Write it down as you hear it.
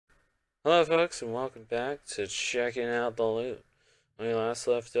Hello, folks, and welcome back to checking out the loot. When we last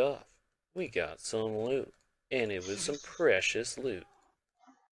left off, we got some loot, and it was some precious loot.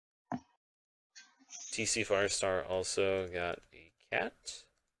 TC Firestar also got a cat.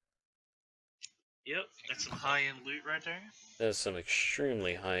 Yep, that's some high-end loot right there. That's some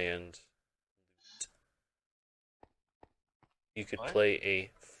extremely high-end loot. You could play a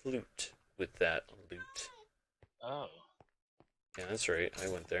flute with that loot. Oh. Yeah, that's right, I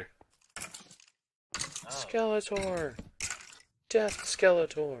went there. Oh. Skeletor! Death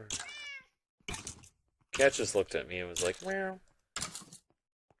Skeletor! Cat just looked at me and was like, meow.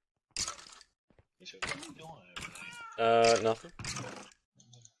 What are you doing over Nothing.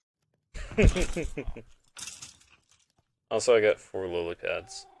 Also, I got 4 lily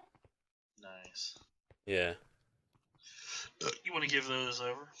pads. there? Nice. Yeah. You want to give those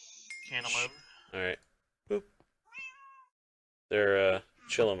over? Hand them over? Alright. Boop. They're,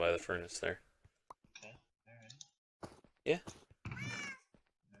 chilling by the furnace there. Okay, alright. Yeah.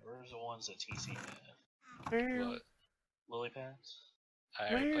 Where's the ones that TC had? What? Lily pads?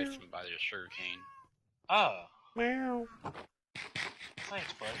 I replaced them by the sugar cane. Oh. Meow.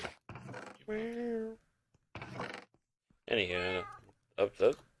 Thanks, bud. Meow. Anyhow, up.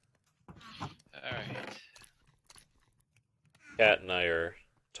 Alright. Cat and I are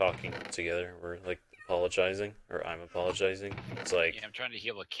talking together. We're like apologizing, or I'm apologizing. It's like, Yeah, I'm trying to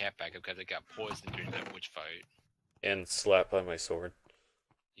heal the cat back up because it got poisoned during that witch fight. and slapped by my sword.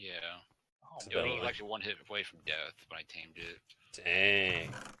 Yeah. Oh, It was actually one hit away from death when I tamed it.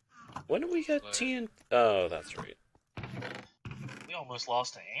 Dang. When did we get But- TNT? Oh, that's right. we almost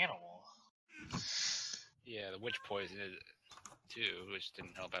lost an animal. Yeah, the witch poisoned it too, which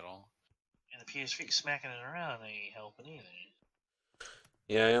didn't help at all. And the PS3 smacking it around ain't helping either.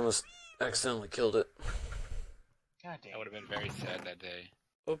 Yeah, I almost accidentally killed it. God damn. I would have been very sad that day.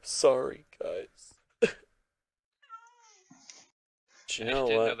 I'm sorry, guys. But you I know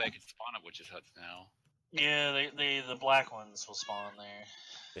didn't know what? they could spawn at witches' huts now. Yeah, the black ones will spawn there.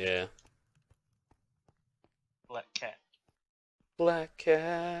 Yeah. Black cat. Black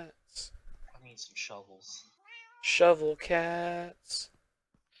cats. I need some shovels. Shovel cats.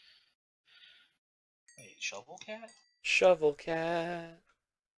 Wait, shovel cat? Shovel cat.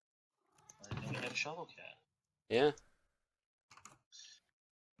 I didn't know we had a shovel cat. Yeah.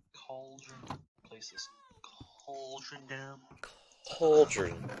 Cauldron. Place this cauldron down.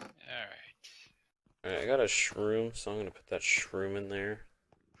 Cauldron. Alright. Alright, I got a shroom, so I'm gonna put that shroom in there.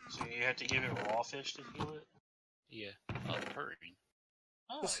 So you have to give it raw fish to heal it? Yeah. Purring.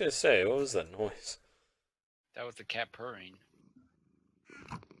 I Oh. was gonna say, what was that noise? That was the cat purring.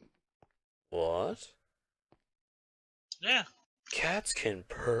 What? Yeah. Cats can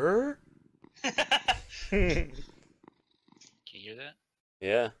purr? Can you hear that?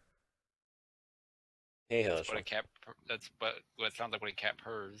 Yeah. Hey, That's Hush. what a cat. That's what it sounds like when a cat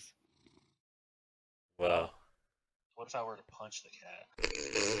purrs. Wow. What if I were to punch the cat?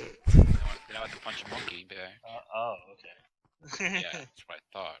 You know, I have to punch a monkey back. Oh, okay. Yeah, that's what I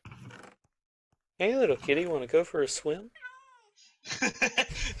thought. Hey, little kitty, wanna go for a swim?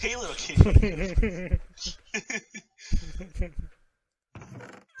 Hey, little kitty.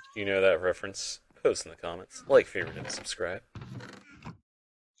 You know that reference? Post in the comments. Like, favorite, and subscribe.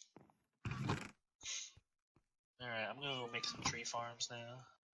 Alright, I'm gonna go make some tree farms now.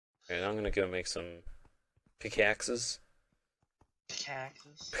 And I'm gonna go make some pickaxes.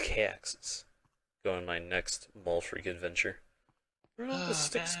 Pickaxes. Go on my next mall freak adventure. Where did all the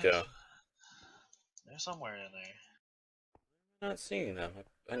sticks go? They're somewhere in there. I'm not seeing them.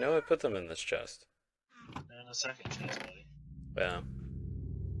 I know I put them in this chest. They're in the second chest, buddy. Wow.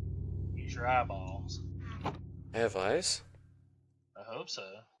 Use your eyeballs. I have eyes? I hope so.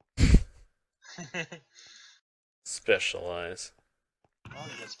 Special eyes. Oh,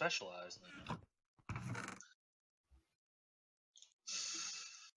 you got specialized now.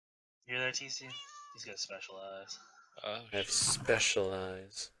 You hear that, TC? He's got specialized. Oh, I have shit. special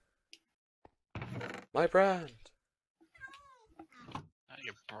eyes. My brand. Not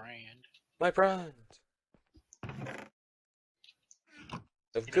your brand. My brand.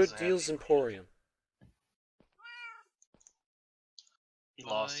 Of He Good doesn't have Deals the- Emporium. He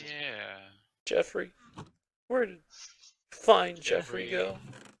lost Oh, his. yeah. Jeffrey. Where did fine Jeffrey go?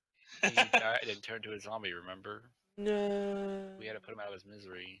 He died and turned to a zombie, remember? No. We had to put him out of his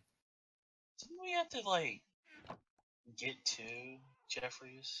misery. Didn't we have to, like, get to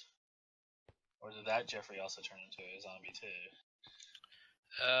Jeffrey's? Or did that Jeffrey also turn into a zombie, too?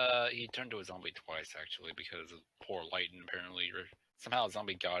 He turned to a zombie twice, actually, because of poor lighting, apparently. Or somehow a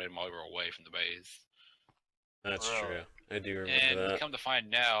zombie got him while we were away from the base. That's Bro. true. I do remember And that. come to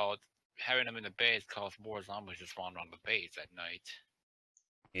find out, having them in the base caused more zombies to spawn on the base at night,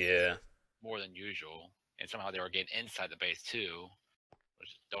 Yeah. more than usual. And somehow they were getting inside the base too.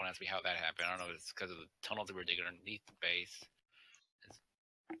 Which don't ask me how that happened. I don't know if it's because of the tunnels that were digging underneath the base.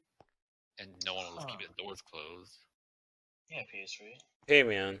 And no one was keeping the doors closed. Yeah, PS3. Hey,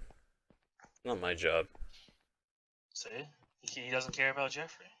 man. Not my job. See? He doesn't care about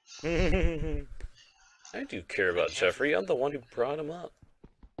Jeffrey. I do care about Jeffrey. I'm the one who brought him up.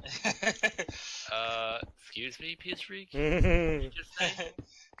 Excuse me, PS3? I You just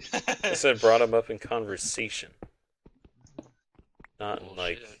say? said brought him up in conversation. Not in,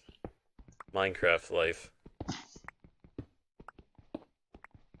 like, Minecraft life.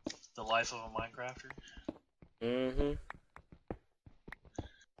 The life of a Minecrafter? Mm-hmm.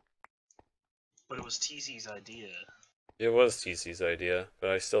 But it was TC's idea. It was TC's idea,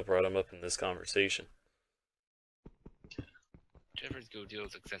 but I still brought him up in this conversation. Jeffrey's Go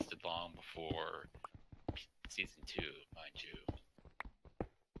Deals existed long before Season 2, mind you.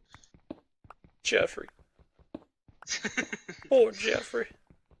 Jeffrey. Poor Jeffrey.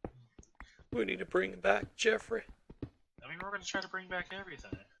 We need to bring back Jeffrey. I mean, we're going to try to bring back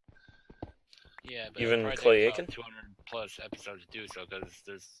everything. Yeah, but even it'll Clay take Aiken? about 200 plus episodes to do so, because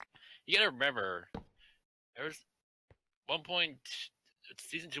there's... You gotta remember, there was 1 point...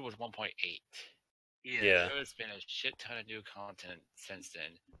 Season 2 was 1.8. Yeah. There's been a shit ton of new content since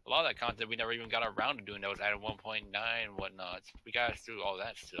then. A lot of that content we never even got around to doing. That was added 1.9 and whatnot. We gotta do all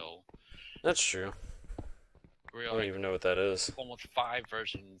that still. That's true. We're I don't like even know what that is. almost 5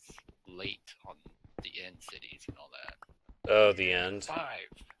 versions late on the end cities and all that. Oh, the end. 5.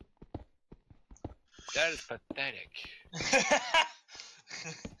 That is pathetic.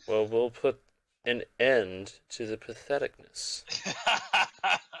 Well, we'll put an end to the patheticness.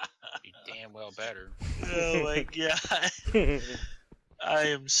 You damn well better. Oh my god. I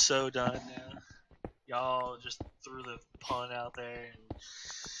am so done now. Y'all just threw the pun out there. And...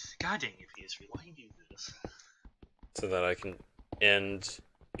 God dang it, PS3, why do you do this? So that I can end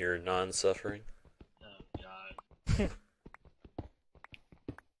your non-suffering. Oh god.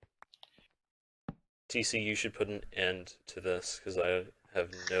 TC, you should put an end to this, because I have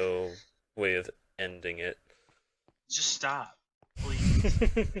no way of ending it. Just stop, please.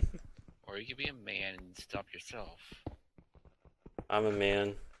 Or you could be a man and stop yourself. I'm a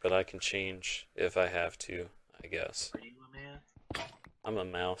man, but I can change if I have to, I guess. Are you a man? I'm a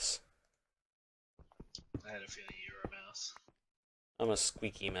mouse. I had a feeling you were a mouse. I'm a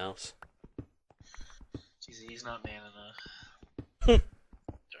squeaky mouse. Jeez, he's not man enough.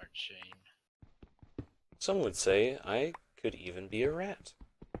 Darn shame. Some would say I could even be a rat.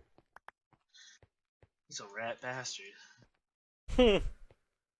 He's a rat bastard. 3,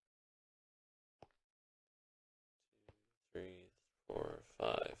 4,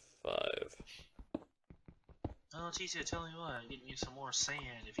 5, 5. Oh, TC, tell you what, I'm getting you some more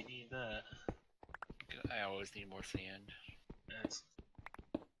sand if you need that. I always need more sand. Excellent.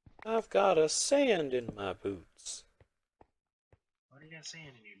 I've got a sand in my boots. Why do you got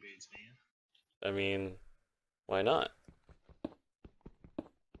sand in your boots, man? I mean, why not?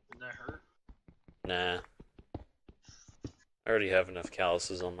 Wouldn't that hurt? Nah. I already have enough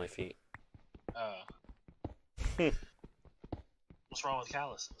calluses on my feet. Oh. What's wrong with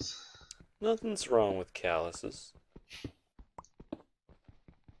calluses? Nothing's wrong with calluses.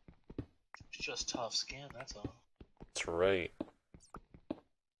 It's just tough skin, that's all. That's right.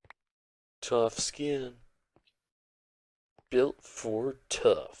 Tough skin. Built for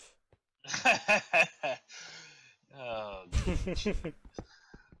tough. Oh, jeez.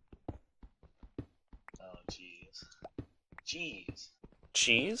 Oh, jeez. Cheese.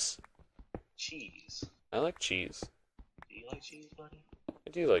 Cheese? Cheese. I like cheese. Do you like cheese, buddy? I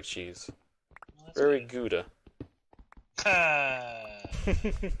do like cheese. Well, that's Very good. Gouda.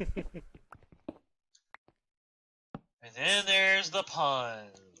 And then there's the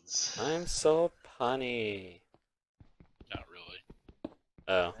puns. I'm so punny. Not really.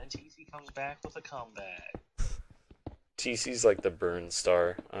 Oh. And then TC comes back with a comeback. TC's like the burn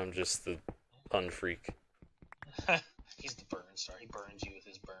star. I'm just the pun freak. He's the burn star. He burns you with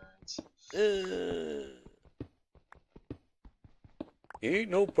his burns. He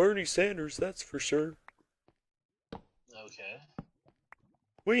ain't no Bernie Sanders, that's for sure. Okay.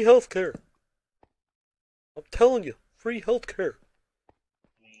 Free healthcare. I'm telling you, free healthcare.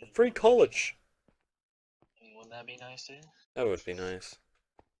 Free college. I mean, wouldn't that be nice, too? That would be nice.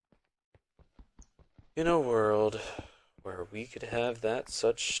 In a world where we could have that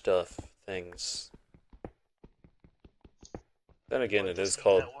such stuff, things. Then again, Well, it is doesn't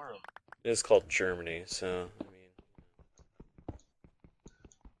called that world. Germany, so I mean,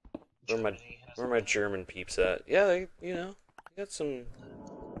 Germany has where a my lot. German peeps at? Yeah, they got some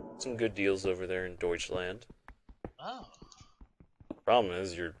good deals over there in Deutschland. Oh. Problem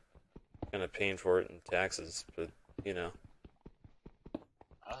is you're kind of paying for it in taxes, but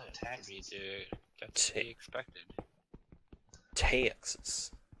Oh, Me taxes. too. That's to be expected.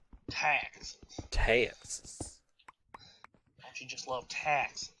 taxes. Taxes. Taxes. Don't you just love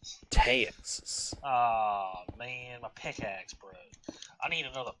taxes? Taxes. Oh man, my pickaxe broke. I need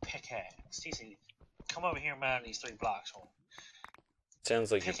another pickaxe. TC, come over here and mine these 3 blocks home.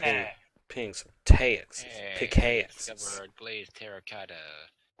 Sounds like you're Pickaxe. paying some taxes. Hey, Pickaxes. discovered glazed terracotta.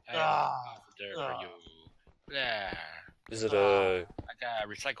 I Ah, have there for you. There. Is it Ah. a I got a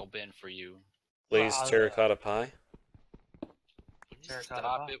recycle bin for you. glazed terracotta pie? Would you Terracotta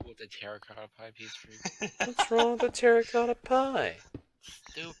stop pie? it with the terracotta pie piece freak? What's wrong with the terracotta pie?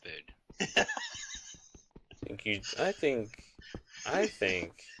 Stupid. I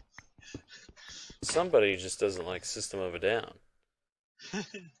think somebody just doesn't like System of a Down. No,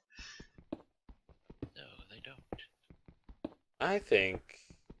 they don't. I think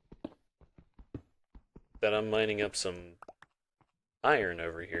that I'm mining up some iron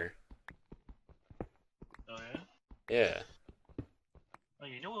over here. Oh yeah? Yeah. Oh,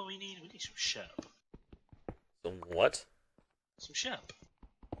 you know what we need? We need some shep. Some what? Some shep.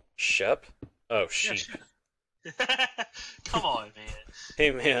 Shep? Oh, Yeah, sheep. shep. Come on, man.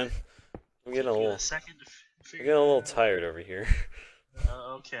 Hey, man. I'm getting a Took you little, a second to I'm figure getting a little it out. tired over here.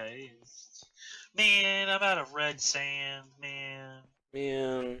 Okay. Man, I'm out of red sand, man.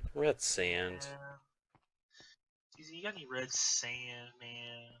 Man, red sand. Jeez, you got any red sand,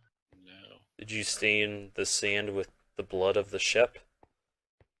 man? No. Did you stain the sand with the blood of the Shep?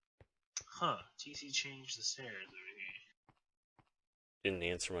 Huh. TC changed the stairs over here. Didn't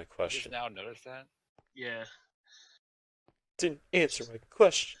answer my You just question. now noticed that? Yeah. Didn't answer my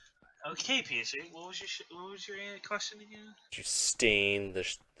question. Okay, PSA. What was your question again? Did you stain the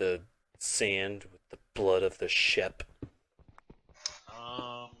sand with the blood of the Shep?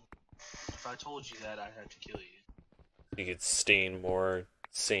 If I told you that, I'd have to kill you. You could stain more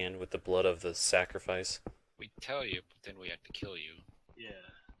sand with the blood of the sacrifice. We tell you, but then we have to kill you. Yeah.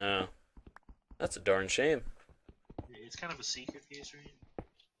 Oh. That's a darn shame. It's kind of a secret, PSA.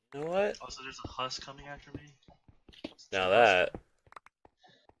 You know what? Also, there's a husk coming after me. Now that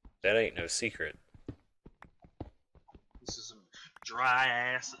ain't no secret. This is some dry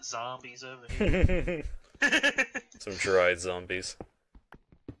ass zombies over here. Some dried zombies.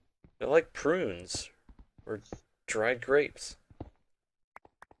 They're like prunes or dried grapes.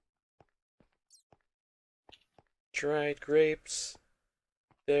 Dried grapes.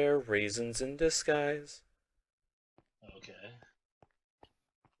 They're raisins in disguise. Okay.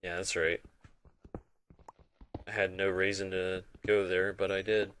 Yeah, that's right. I had no reason to go there, but I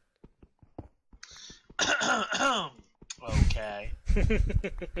did. Okay.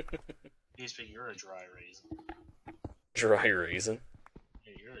 You speak, you're a dry raisin. Dry raisin?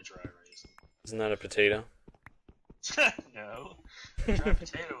 Yeah, you're a dry raisin. Isn't that a potato? No. A dry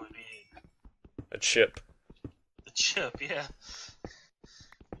potato would be A chip. the chip, yeah.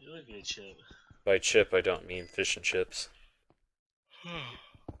 It would be a chip. By chip, I don't mean fish and chips.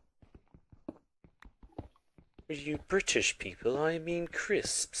 For you British people, I mean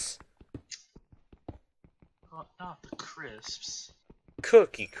crisps. Not the crisps.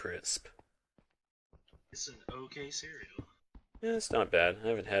 Cookie crisp. It's an okay cereal. Yeah, it's not bad. I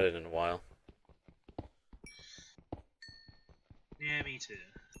haven't had it in a while. Yeah, me too.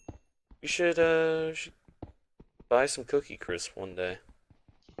 You should buy some cookie crisp one day.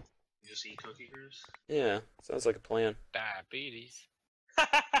 You just eat cookie crisps? Yeah, sounds like a plan. Diabetes.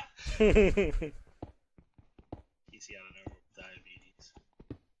 Easy out of nowhere with diabetes.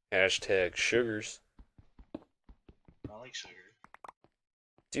 Hashtag sugars. I like sugar.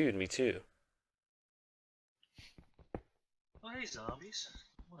 Dude, me too. Oh, hey, zombies.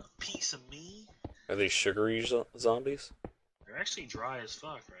 Want a piece of me? Are they sugary zombies? They're actually dry as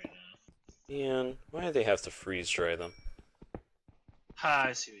fuck right now. Man, why do they have to freeze dry them? Ha,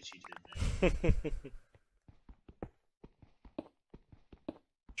 I see what you did there.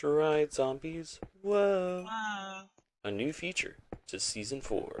 Dried zombies? Whoa. Wow. A new feature to Season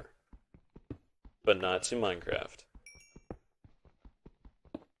 4. But not to Minecraft.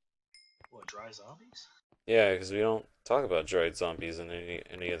 What, dry zombies? Yeah, because we don't talk about dried zombies in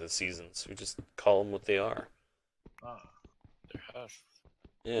any of the seasons. We just call them what they are. Oh. They're husks.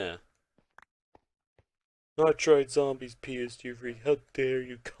 Yeah. Not dried zombies, PS2 freak. How dare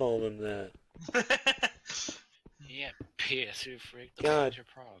you call them that? Yeah, PS2 freak. God. What's your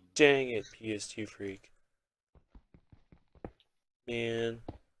problem? Dang it, PS2 freak. Man.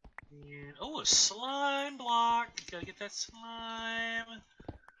 Oh, a slime block. Gotta get that slime.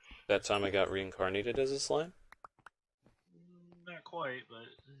 That time I got reincarnated as a slime? Not quite,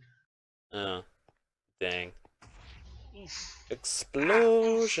 but... Oh, dang. Oof.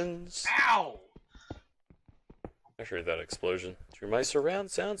 Explosions! Ow! I heard that explosion through my surround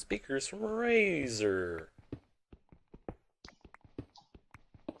sound speakers from Razer.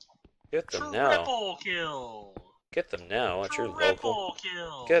 Get them now. Triple kill! Get them now at your local. Triple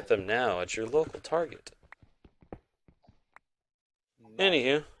kill! Get them now at your local Target.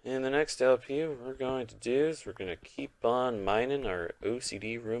 Anywho, in the next LP, what we're going to do is we're going to keep on mining our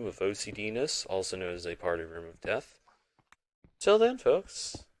OCD room of OCD-ness, also known as a party room of death. Till then,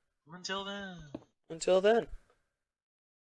 folks. Until then. Until then.